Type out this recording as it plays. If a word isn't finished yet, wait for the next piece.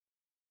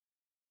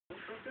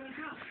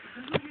Watch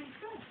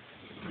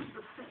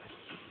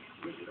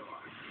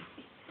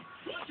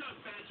out,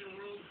 fashion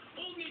world.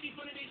 Old Navy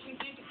Funimation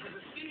Inc. has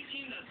a skinny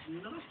jean that's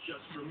not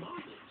just for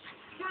models.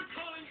 We're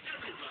calling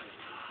everybody.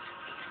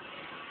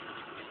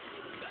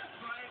 That's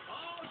right,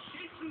 all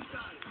shapes and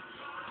sizes.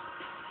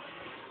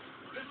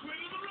 This way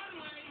to the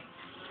runway.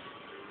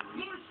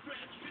 More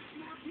stretch fits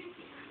more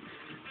people.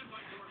 And by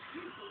more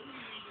people, we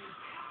mean...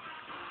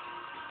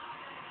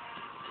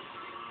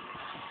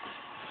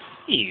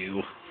 Ew.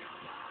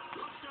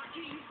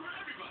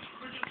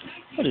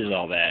 What is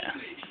all that?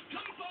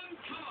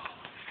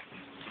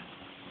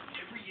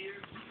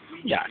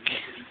 Yuck.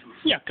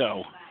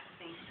 Yucko.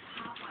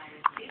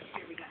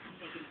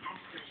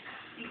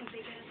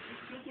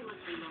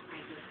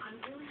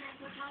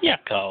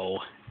 Yucko.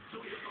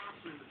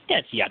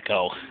 That's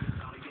yucko.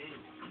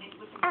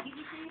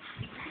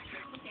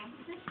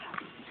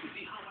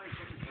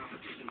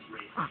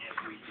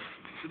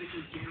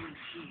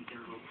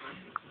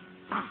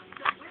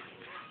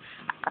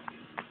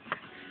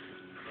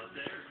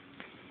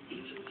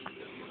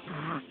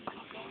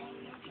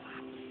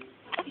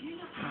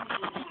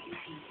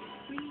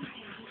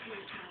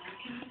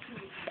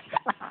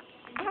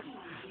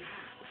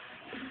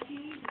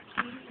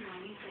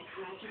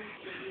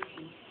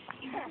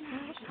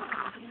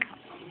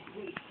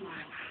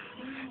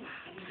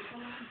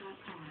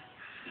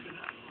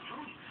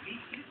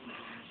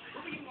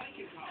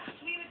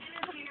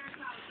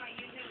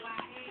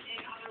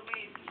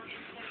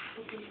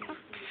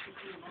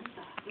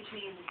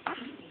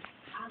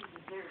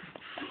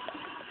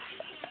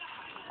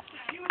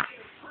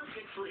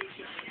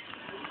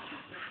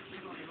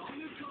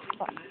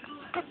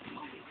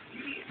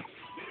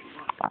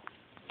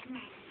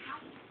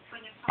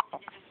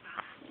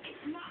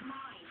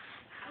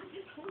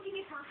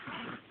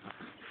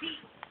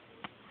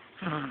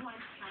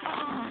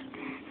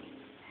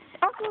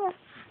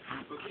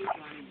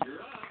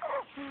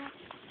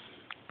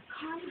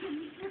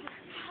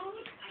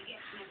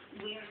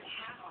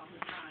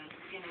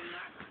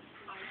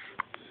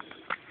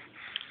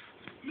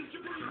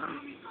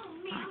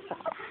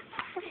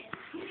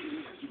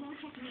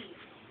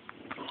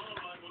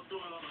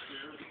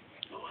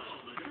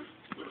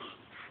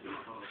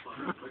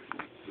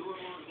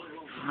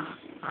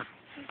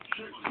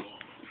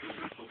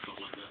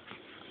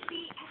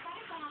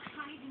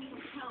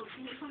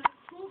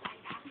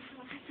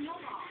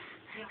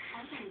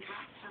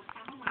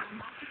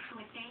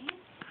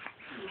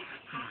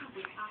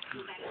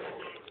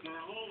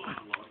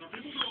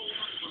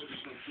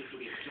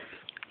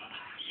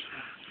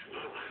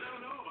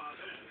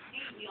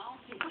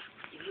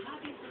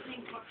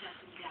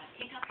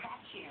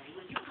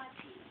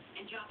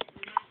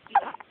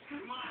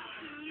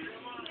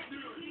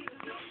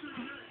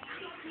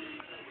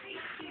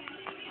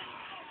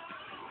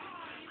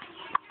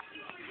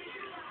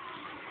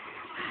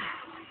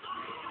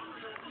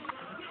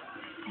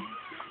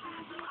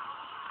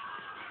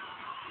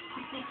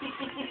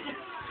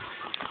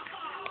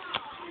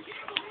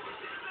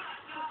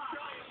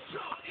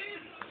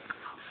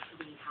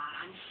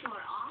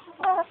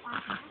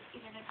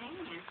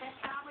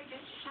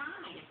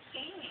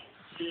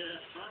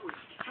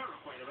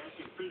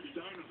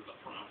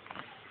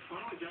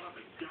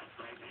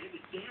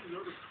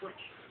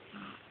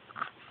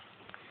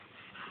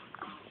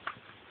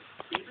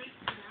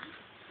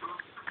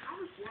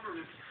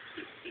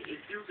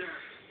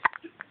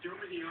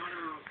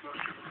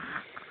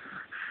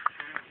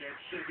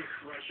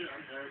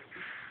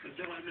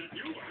 Until I met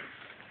you,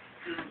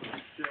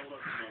 still a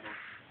mother.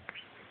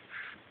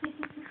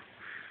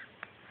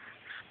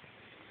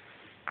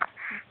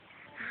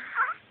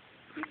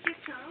 Mr.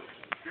 Toad,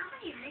 how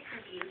many licks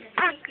of you does it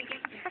take to get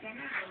to the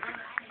center of a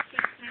little out of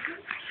 6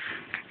 seconds?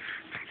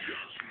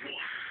 Just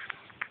one.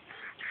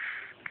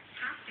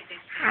 Half of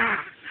this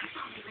time. I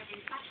thought we lived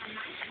in such a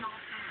nice small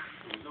town.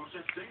 There's no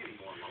such thing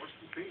anymore, Lois.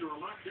 Things are a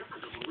lot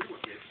different than when we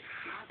were kids.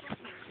 Well, this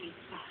makes me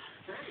sad.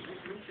 Hey,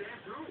 this means that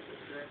too.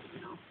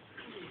 You know.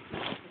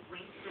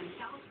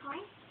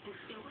 And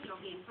still we'll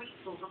be in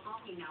preschool before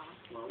we know it.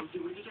 Well, we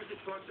just have to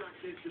trust our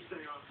kids to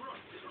stay off road,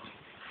 you know.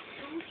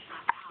 Don't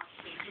trust our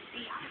kids. It's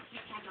the other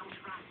kids I don't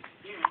trust.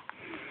 Yeah.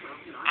 Well,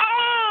 you know,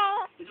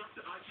 it's up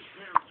to us as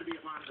parents to be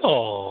a part of it.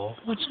 Oh,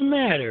 what's the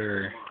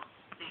matter?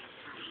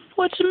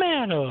 What's the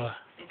matter? I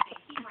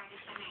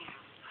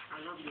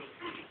love you.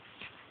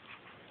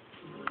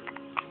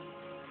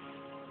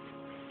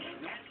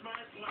 And that's my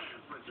plan,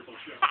 Principal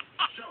Shelley.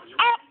 Shelley, you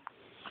ready?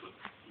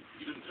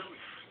 You didn't tell me.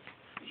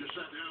 You just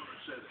sat down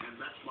and said, and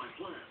that's my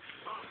plan.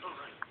 Oh, all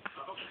right.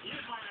 Okay,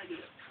 here's my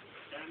idea.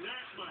 And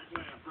that's my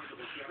plan,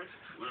 Principal Shelley.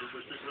 Well,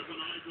 Mr. Griffin,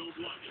 I don't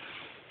like it.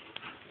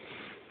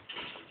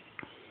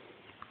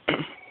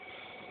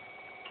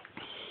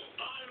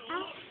 I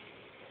love it.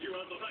 You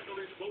have the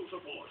faculty's full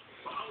support.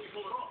 But how we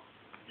pull it off,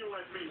 you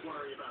let me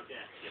worry about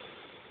that.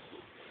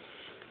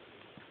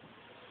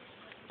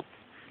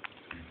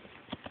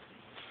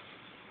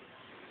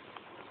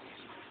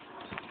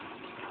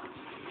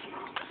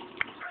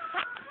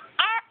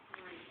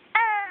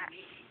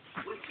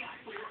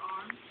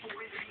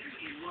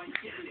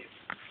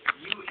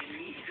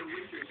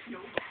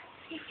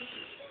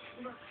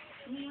 Look,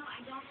 Neil,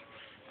 I don't...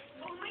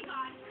 Oh, my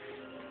God.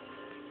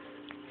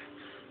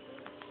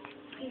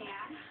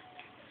 Dad?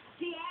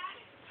 Dad?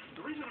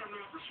 The reason I'm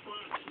not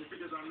responding is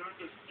because I'm not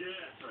this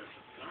dad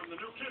person. I'm the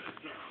new kid in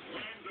town,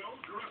 Lando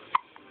Drunk.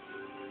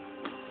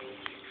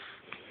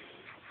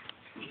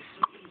 It's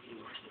so easy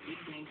to watch The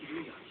Big Bang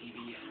Theory on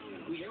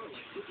TBS. We air it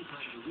like 50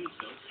 times a week,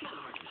 so it's kind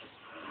of hard to miss.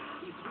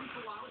 It's 3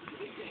 full hours of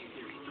The Big Bang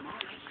Theory tomorrow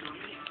night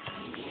starting at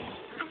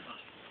 8.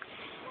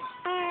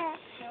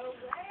 No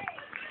way.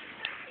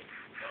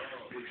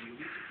 Would you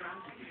be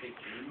surprised if you take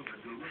Zoom over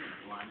Google in a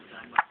blind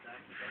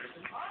side-by-side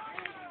comparison?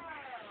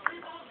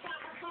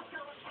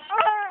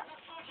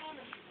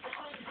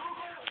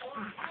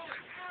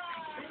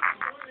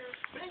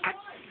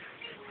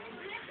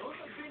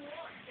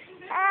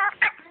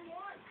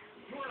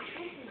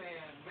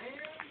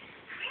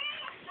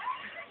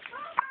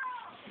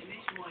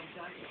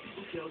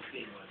 People chose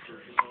being web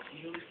search results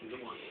nearly 2 to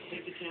 1.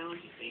 Take the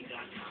challenge at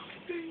Bing.com.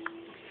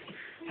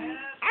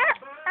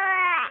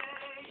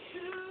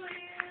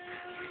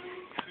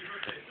 Happy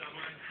birthday,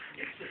 someone.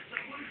 It's the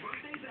Subway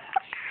Birthday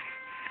Bash.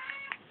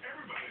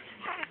 Everybody's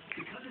invited.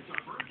 Because it's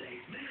our birthday,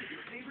 many of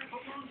your favorite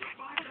footlongs are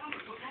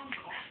 $5 footlongs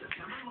all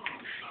September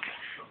long.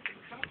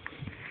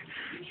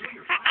 Enjoy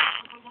your $5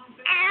 footlong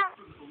bag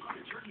from the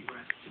beloved turkey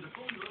breast to the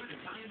fully loaded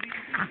Italian beef.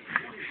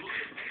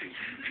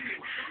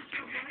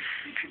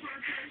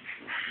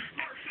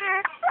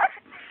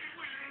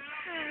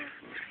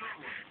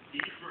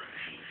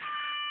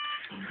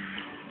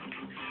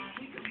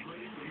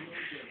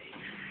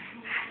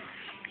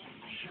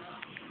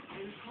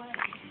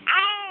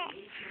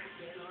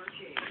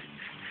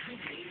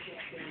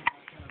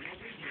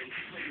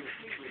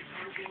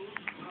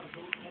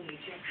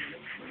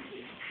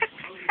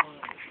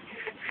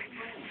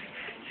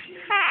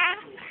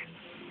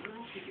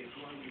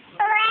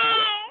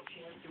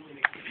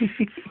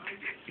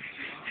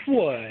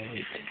 What?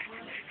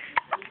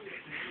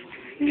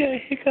 You got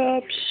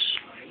hiccups.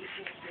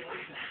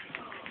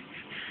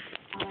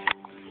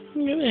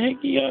 You got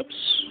hiccups.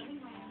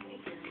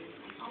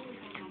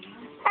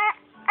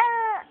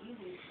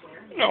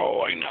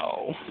 Oh, I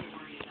know.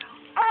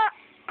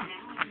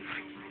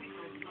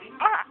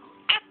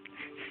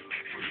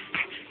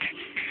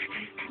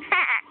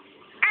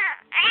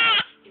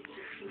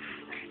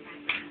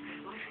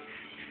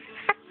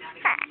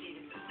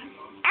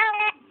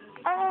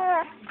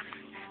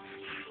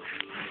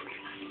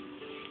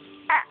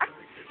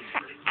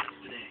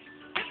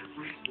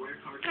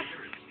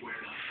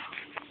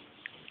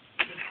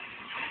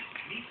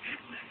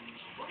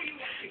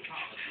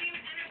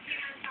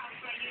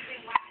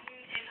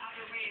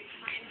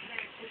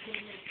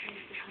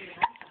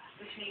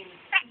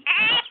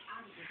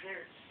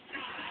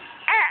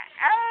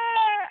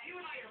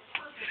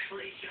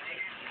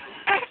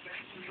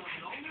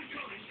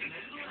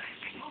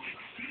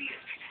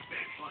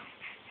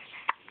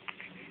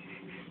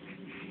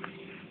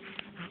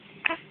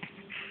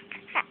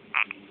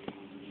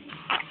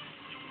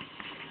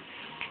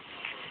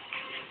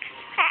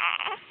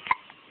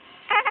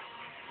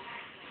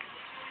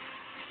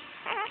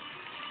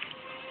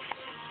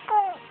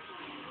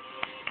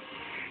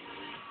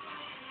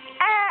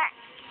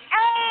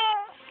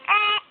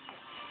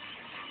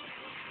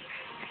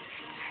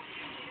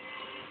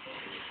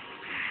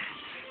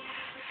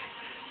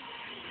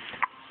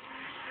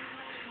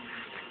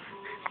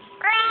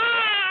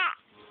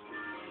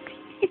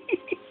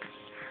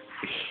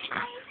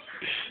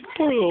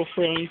 Poor little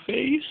frowning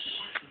face.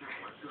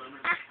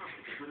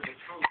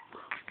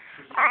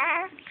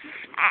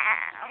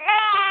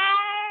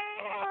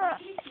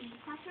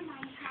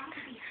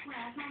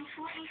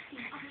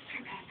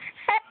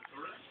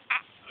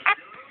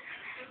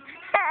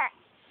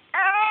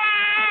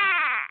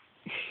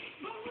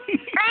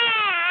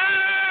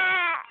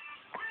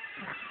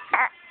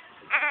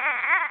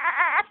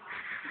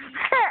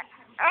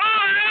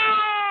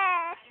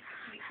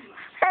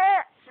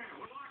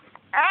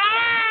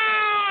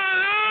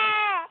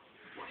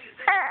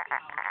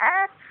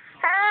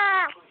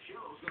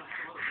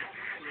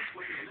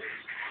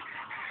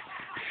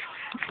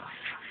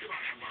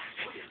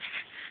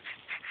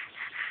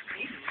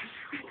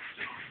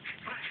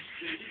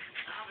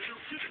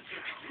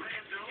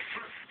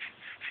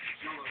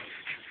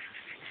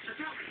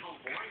 Tell me,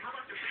 homeboy, how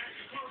about the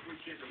fancy clothes we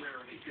kids are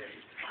wearing these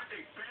days?